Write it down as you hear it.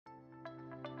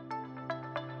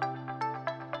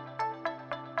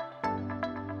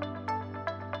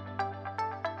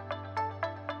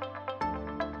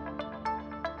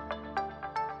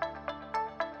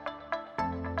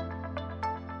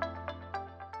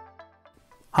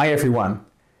Hi everyone!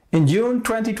 In June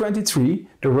 2023,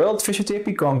 the World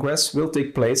Physiotherapy Congress will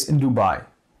take place in Dubai.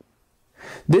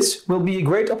 This will be a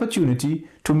great opportunity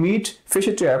to meet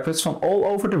physiotherapists from all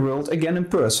over the world again in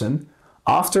person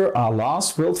after our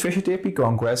last World Physiotherapy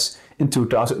Congress in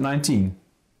 2019.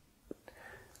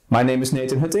 My name is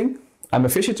Nathan Hutting. I'm a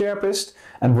physiotherapist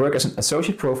and work as an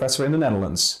associate professor in the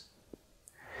Netherlands.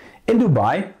 In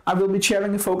Dubai, I will be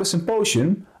chairing a focus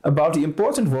symposium about the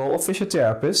important role of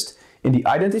physiotherapists in the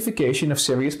identification of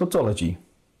serious pathology.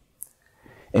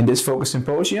 In this focus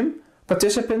symposium,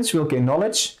 participants will gain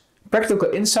knowledge, practical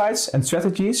insights and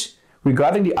strategies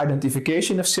regarding the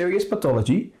identification of serious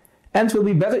pathology and will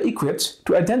be better equipped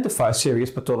to identify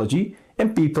serious pathology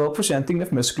in people presenting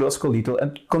with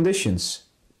musculoskeletal conditions.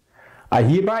 I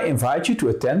hereby invite you to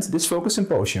attend this focus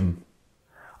symposium.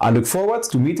 I look forward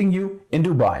to meeting you in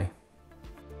Dubai.